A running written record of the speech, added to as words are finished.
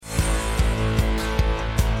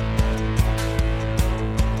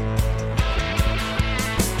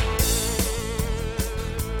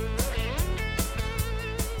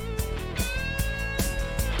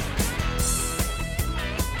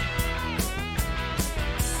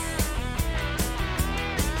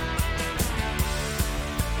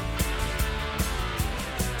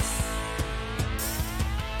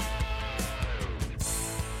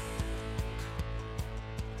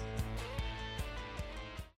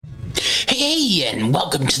Hey, and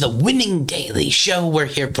welcome to the Winning Daily Show. We're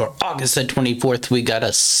here for August the 24th. We got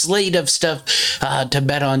a slate of stuff to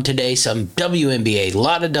bet on today. Some WNBA, a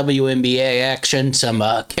lot of WNBA action, some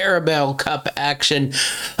Carabao Cup action,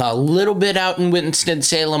 a little bit out in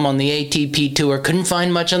Winston-Salem on the ATP Tour. Couldn't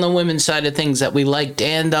find much on the women's side of things that we liked,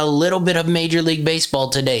 and a little bit of Major League Baseball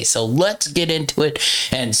today. So let's get into it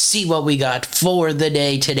and see what we got for the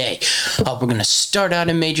day today. We're going to start out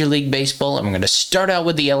in Major League Baseball, and we're going to start out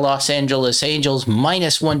with the Los Angeles Angels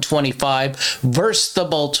minus 125 versus the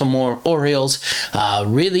Baltimore Orioles.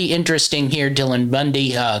 Really interesting here. Dylan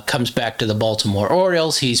Bundy comes back to the Baltimore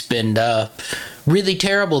Orioles. He's been really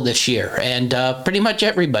terrible this year, and pretty much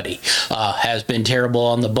everybody has been terrible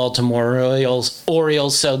on the Baltimore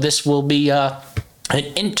Orioles. So this will be an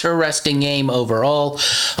interesting game overall.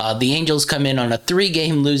 The Angels come in on a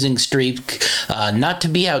 3-game losing streak, not to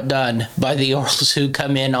be outdone by the Orioles, who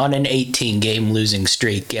come in on an 18-game losing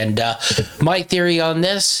streak. And my theory on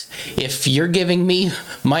this, if you're giving me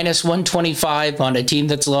minus 125 on a team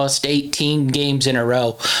that's lost 18 games in a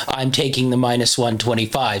row, I'm taking the minus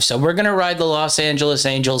 125. So we're going to ride the Los Angeles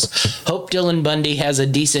Angels. Hope Dylan Bundy has a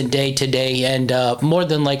decent day today, and more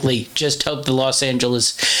than likely just hope the Los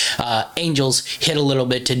Angeles Angels hit a little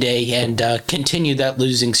bit today and continue that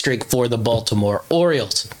losing streak for the Baltimore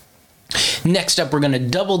Orioles. Next up, we're going to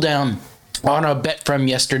double down on our bet from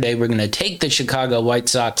yesterday. We're going to take the Chicago White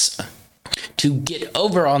Sox to get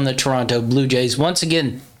over on the Toronto Blue Jays. Once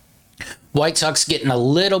again, White Sox getting a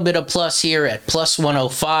little bit of plus here at plus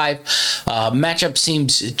 105. Matchup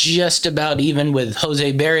seems just about even with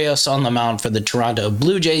Jose Berrios on the mound for the Toronto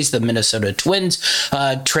Blue Jays, the Minnesota Twins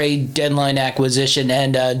trade deadline acquisition,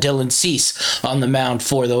 and Dylan Cease on the mound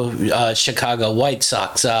for the Chicago White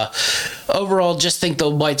Sox. Overall, just think the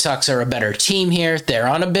White Sox are a better team here. They're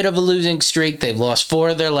on a bit of a losing streak. They've lost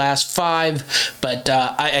 4 of their last 5, but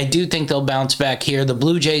I do think they'll bounce back here. The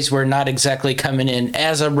Blue Jays were not exactly coming in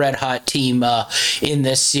as a red-hot team in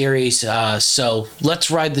this series, so let's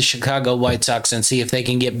ride the Chicago White Sox and see if they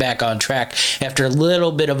can get back on track after a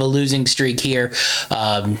little bit of a losing streak here.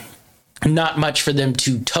 Not much for them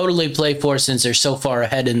to totally play for since they're so far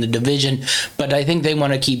ahead in the division, but I think they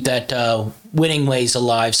want to keep that winning ways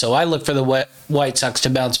alive. So I look for the White Sox to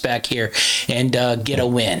bounce back here and get a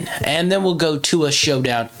win. And then we'll go to a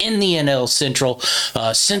showdown in the NL Central.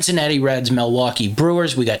 Cincinnati Reds, Milwaukee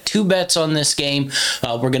Brewers. We got 2 bets on this game.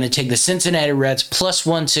 We're going to take the Cincinnati Reds plus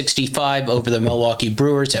 165 over the Milwaukee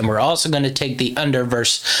Brewers, and we're also going to take the under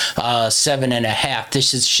versus 7.5.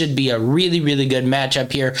 This should be a really, really good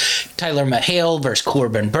matchup here. Tyler Mahale versus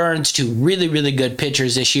Corbin Burns, 2 really, really good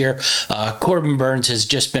pitchers this year. Corbin Burns has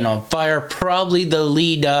just been on fire, probably the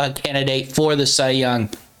lead candidate for the Cy Young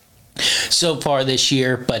so far this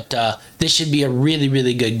year, but this should be a really,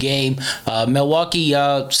 really good game. Milwaukee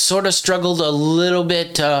sort of struggled a little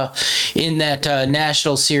bit in that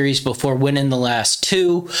National Series before winning the last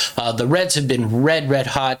 2. The Reds have been red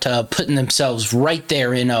hot, putting themselves right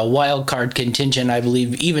there in a wild card contention, I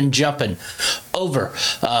believe, even jumping over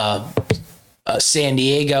San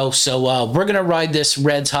Diego. So we're going to ride this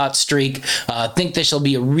Reds hot streak. Think this will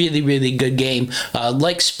be a really, really good game.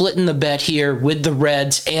 Like splitting the bet here with the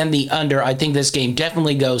Reds and the under. I think this game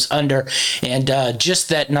definitely goes under, and just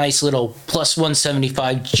that nice little plus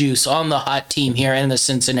 175 juice on the hot team here and the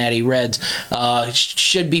Cincinnati Reds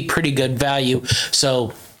should be pretty good value.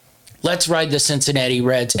 So let's ride the Cincinnati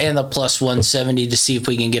Reds and the plus 170 to see if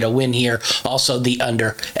we can get a win here. Also, the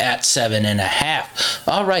under at 7.5.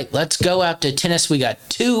 All right, let's go out to tennis. We got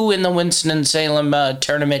 2 in the Winston-Salem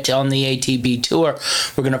tournament on the ATP Tour.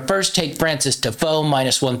 We're going to first take Frances Tiafoe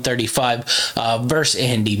minus 135 versus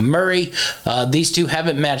Andy Murray. These two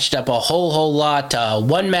haven't matched up a whole lot.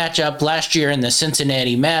 One matchup last year in the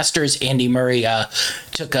Cincinnati Masters. Andy Murray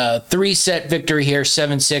took a 3-set victory here,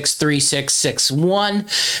 7-6, 3-6,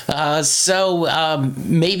 6-1. So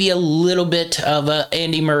maybe a little bit of a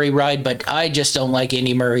Andy Murray ride, but I just don't like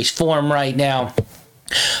Andy Murray's form right now.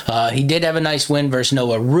 He did have a nice win versus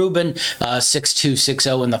Noah Rubin, 6-2,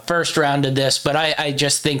 6-0 in the first round of this, but I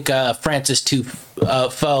just think Frances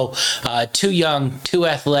Tiafoe, too young, too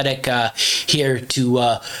athletic here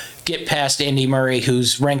to get past Andy Murray,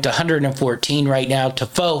 who's ranked 114 right now.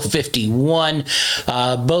 Tiafoe 51.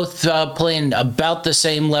 Both playing about the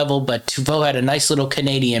same level, but Tiafoe had a nice little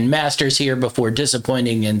Canadian Masters here before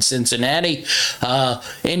disappointing in Cincinnati.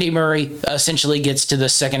 Andy Murray essentially gets to the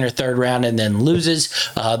second or third round and then loses.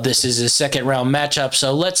 This is his second round matchup,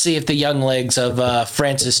 so let's see if the young legs of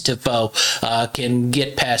Frances Tiafoe can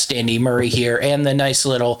get past Andy Murray here, and the nice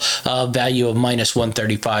little value of minus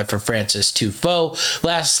 135 for Frances Tiafoe.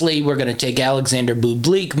 Lastly, lastly, we're going to take Alexander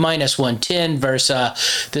Bublik minus 110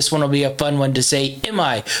 versus, this one will be a fun one to say,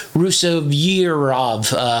 Imai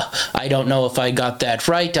Rusevierov. I don't know if I got that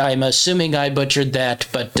right. I'm assuming I butchered that,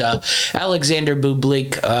 but Alexander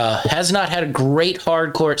Bublik has not had a great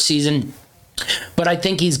hard court season, but I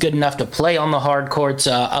think he's good enough to play on the hard courts.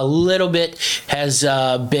 A little bit has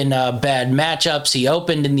been bad matchups. He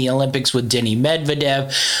opened in the Olympics with Denny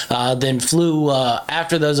Medvedev, then flew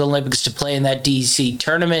after those Olympics to play in that DC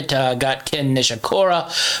tournament, got Ken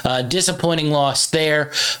Nishikori. Disappointing loss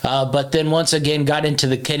there, but then once again got into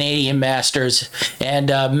the Canadian Masters and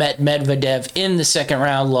met Medvedev in the second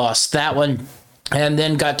round, lost that one. And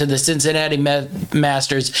then got to the Cincinnati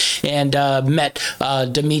Masters and met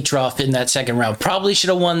Dimitrov in that second round. Probably should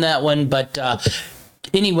have won that one, but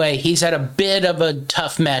anyway, he's had a bit of a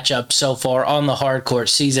tough matchup so far on the hard court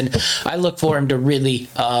season. I look for him to really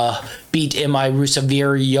beat Imai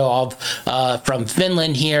Rusevierov from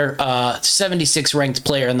Finland here. 76th ranked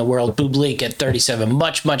player in the world. Bublik at 37.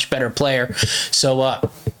 Much better player. So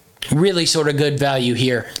really sort of good value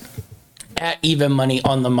here at even money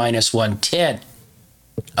on the minus 110.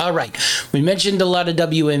 All right, we mentioned a lot of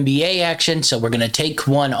WNBA action, so we're going to take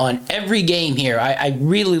one on every game here. I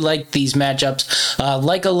really like these matchups,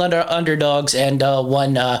 like a lot of underdogs, and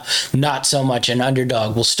one not so much an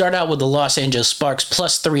underdog. We'll start out with the Los Angeles Sparks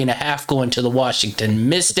plus 3.5 going to the Washington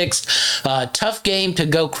Mystics. Tough game to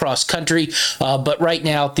go cross country, but right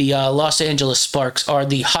now the Los Angeles Sparks are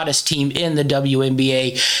the hottest team in the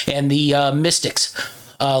WNBA, and the Mystics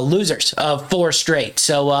losers of 4 straight.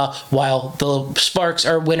 So while the Sparks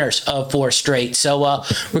are winners of 4 straight. So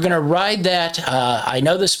we're going to ride that. I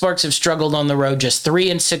know the Sparks have struggled on the road, just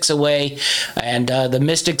 3-6 away, and the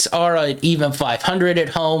Mystics are at even 500 at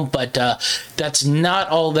home, but that's not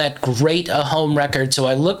all that great a home record. So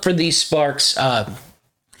I look for these Sparks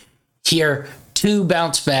here to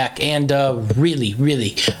bounce back and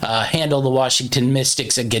really handle the Washington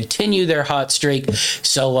Mystics and continue their hot streak.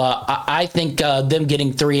 So I think them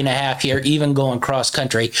getting 3.5 here, even going cross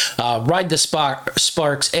country, ride the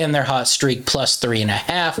Sparks and their hot streak plus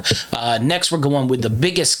 3.5. Next, we're going with the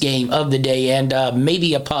biggest game of the day and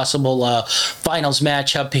maybe a possible finals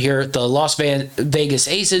matchup here. The Las Vegas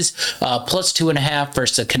Aces plus 2.5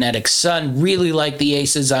 versus the Kinetic Sun. Really like the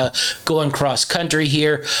Aces going cross country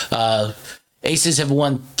here. Aces have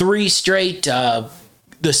won 3 straight.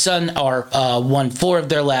 The Sun are won 4 of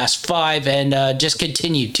their last 5 and just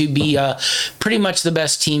continue to be pretty much the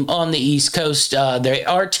best team on the East Coast. They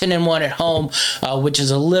are 10-1 at home, which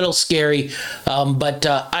is a little scary, but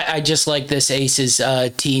I just like this Aces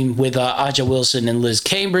team with Aja Wilson and Liz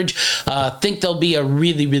Cambridge. Think they'll be a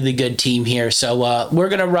really good team here. So we're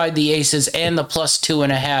going to ride the Aces and the plus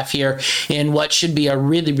 2.5 here in what should be a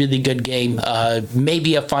really good game,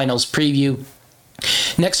 maybe a finals preview.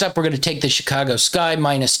 Next up, we're going to take the Chicago Sky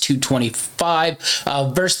minus 225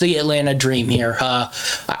 versus the Atlanta Dream here.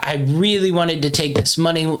 I really wanted to take this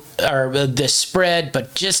money or this spread,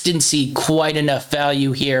 but just didn't see quite enough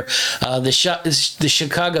value here. The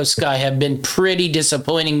Chicago Sky have been pretty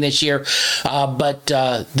disappointing this year, but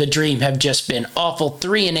the Dream have just been awful.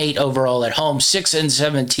 3-8 overall at home,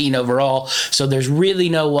 6-17 overall. So there's really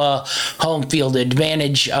no home field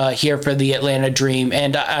advantage here for the Atlanta Dream,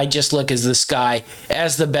 and I just look as the Sky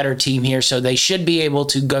as the better team here, so they should be able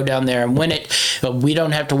to go down there and win it. But we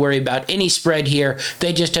don't have to worry about any spread here.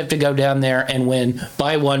 They just have to go down there and win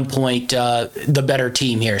by 1 point, the better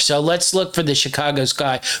team here. So let's look for the Chicago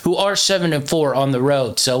Sky, who are 7-4 on the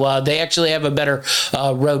road. So they actually have a better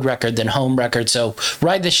road record than home record. So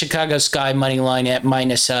ride the Chicago Sky money line at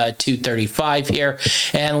minus 235 here.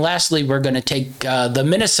 And lastly, we're going to take the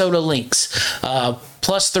Minnesota Lynx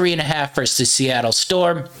plus 3.5 versus the Seattle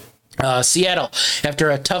Storm. Seattle, after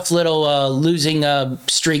a tough little losing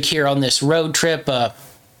streak here on this road trip,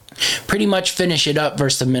 pretty much finish it up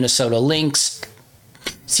versus the Minnesota Lynx.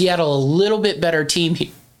 Seattle, a little bit better team here.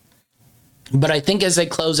 But I think as they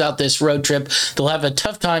close out this road trip, they'll have a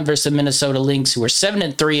tough time versus the Minnesota Lynx, who are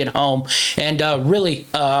 7-3 at home, and really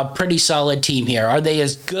a pretty solid team here. Are they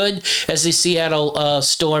as good as the Seattle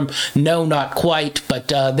Storm? No, not quite, but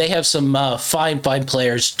they have some fine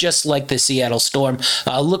players, just like the Seattle Storm.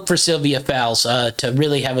 Look for Sylvia Fowles to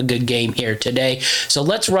really have a good game here today. So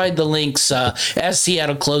let's ride the Lynx as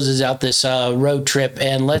Seattle closes out this road trip,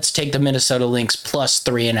 and let's take the Minnesota Lynx plus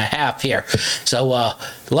 3.5 here. So a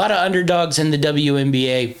lot of underdogs in the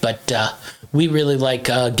WNBA, but we really like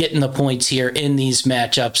getting the points here in these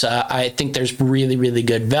matchups. I think there's really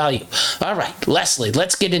good value. All right, Leslie,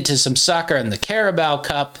 let's get into some soccer and the Carabao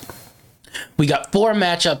Cup. We got 4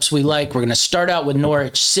 matchups we like. We're going to start out with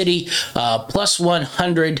Norwich City, plus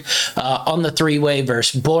 100 on the three-way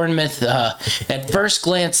versus Bournemouth. At first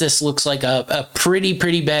glance, this looks like a pretty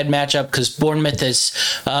bad matchup because Bournemouth has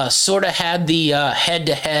sort of had the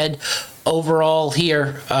head-to-head overall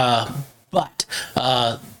here, but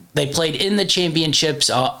they played in the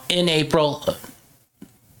championships in April.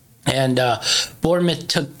 And Bournemouth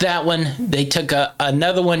took that one. They took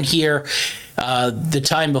another one here the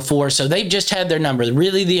time before. So they've just had their number.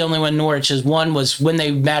 Really, the only one Norwich has won was when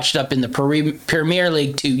they matched up in the Premier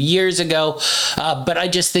League 2 years ago. But I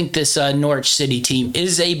just think this Norwich City team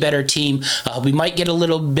is a better team. We might get a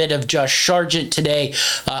little bit of Josh Sargent today.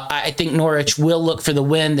 I think Norwich will look for the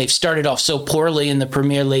win. They've started off so poorly in the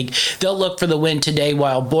Premier League. They'll look for the win today,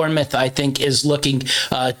 while Bournemouth, I think, is looking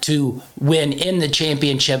to win in the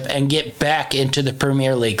championship and get back into the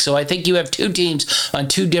Premier League. So I think you have two teams on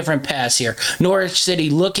two different paths here. Norwich City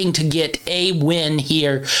looking to get a win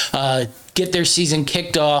here, get their season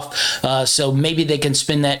kicked off, so maybe they can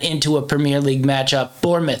spin that into a Premier League matchup.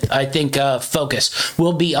 Bournemouth, I think, focus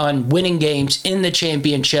will be on winning games in the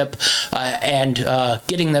championship and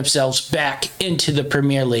getting themselves back into the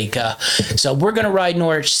Premier League. So we're going to ride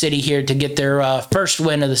Norwich City here to get their first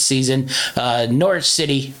win of the season. Norwich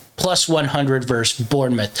City plus 100 versus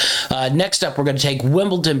Bournemouth. Next up, we're going to take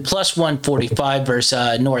Wimbledon plus 145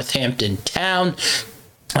 versus Northampton Town.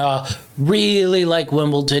 Really like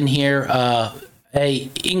Wimbledon here.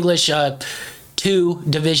 A English 2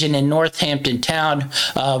 division in Northampton Town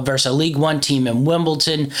versus a League 1 team in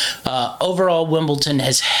Wimbledon. Overall, Wimbledon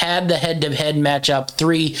has had the head-to-head matchup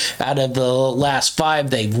 3 out of the last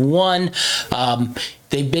 5 they've won.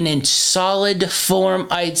 They've been in solid form,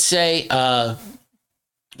 I'd say.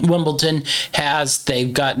 Wimbledon has.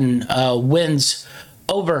 They've gotten wins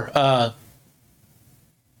over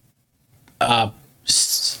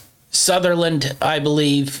Sutherland, I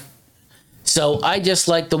believe. So I just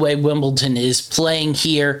like the way Wimbledon is playing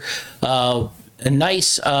here. A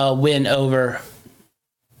nice win over.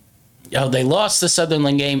 Oh, they lost the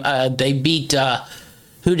Sutherland game. They beat.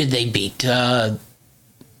 Who did they beat?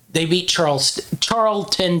 They beat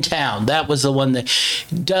Charlton Town. That was the one that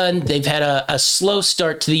done. They've had a slow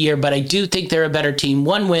start to the year, but I do think they're a better team.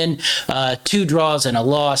 1 win, 2 draws, and a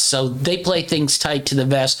loss. So they play things tight to the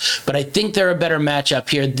vest. But I think they're a better matchup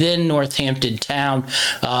here than Northampton Town,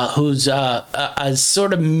 who's a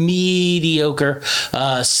sort of mediocre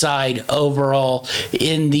side overall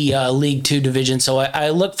in the League 2 division. So I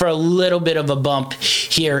look for a little bit of a bump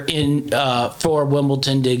here in for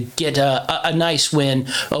Wimbledon to get a nice win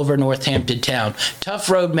over Northampton Town. Tough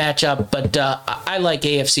road matchup, but I like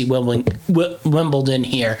AFC Wimbledon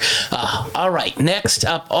here. All right, next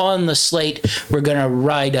up on the slate, we're going to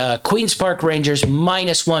ride Queen's Park Rangers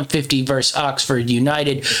minus 150 versus Oxford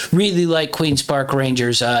United. Really like Queen's Park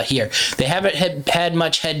Rangers here. They haven't had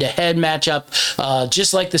much head-to-head matchup,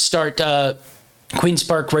 just like the start Queen's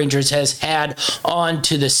Park Rangers has had on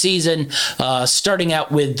to the season, starting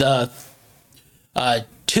out with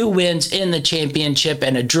 2 wins in the championship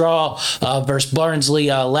and a draw versus Barnsley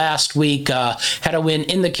last week. Had a win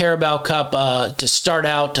in the Carabao Cup to start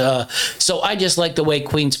out. So I just like the way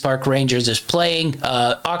Queen's Park Rangers is playing.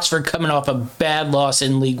 Oxford coming off a bad loss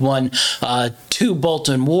in League 1 to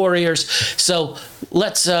Bolton Warriors. So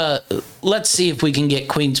let's see if we can get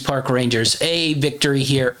Queen's Park Rangers a victory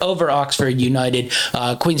here over Oxford United.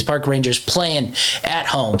 Queen's Park Rangers playing at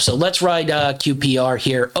home. So let's ride QPR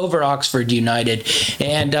here over Oxford United.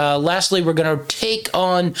 And lastly, we're going to take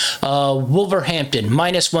on Wolverhampton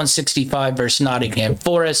minus 165 versus Nottingham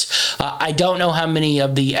Forest. I don't know how many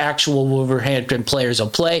of the actual Wolverhampton players will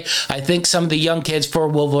play. I think some of the young kids for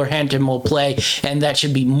Wolverhampton will play, and that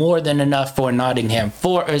should be more than enough for Nottingham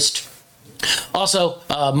Forest. Also,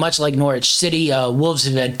 much like Norwich City, Wolves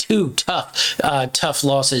have had 2 tough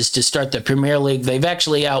losses to start the Premier League. They've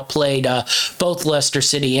actually outplayed both Leicester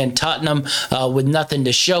City and Tottenham with nothing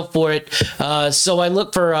to show for it. So I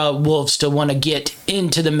look for Wolves to want to get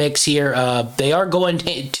into the mix here. They are going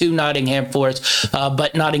to Nottingham Forest,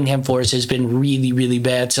 but Nottingham Forest has been really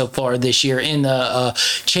bad so far this year in the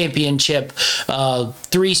championship.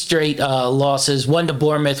 3 straight losses, 1 to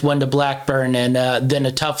Bournemouth, 1 to Blackburn, and then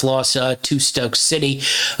a tough loss to Stoke City.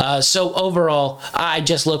 So overall, I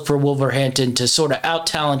just look for Wolverhampton to sort of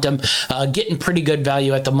out-talent them, getting pretty good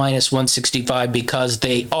value at the minus 165 because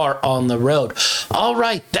they are on the road. All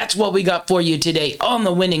right, that's what we got for you today on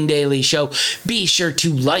the Winning Daily Show. Be sure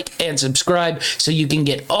to like and subscribe so you can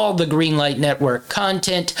get all the Greenlight Network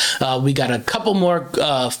content. We got a couple more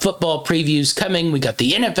football previews coming. We got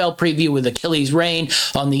the NFL preview with Achilles Reign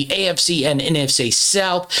on the AFC and NFC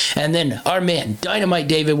South, and then our man Dynamite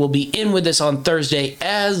David will be in with with us on Thursday,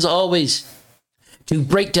 as always, to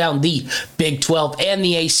break down the Big 12 and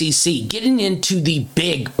the ACC, getting into the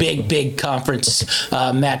big conference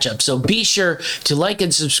matchup. So be sure to like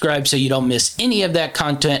and subscribe so you don't miss any of that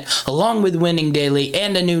content, along with Winning Daily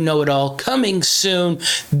and a new know-it-all coming soon.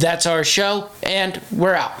 That's our show, and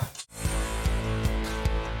we're out.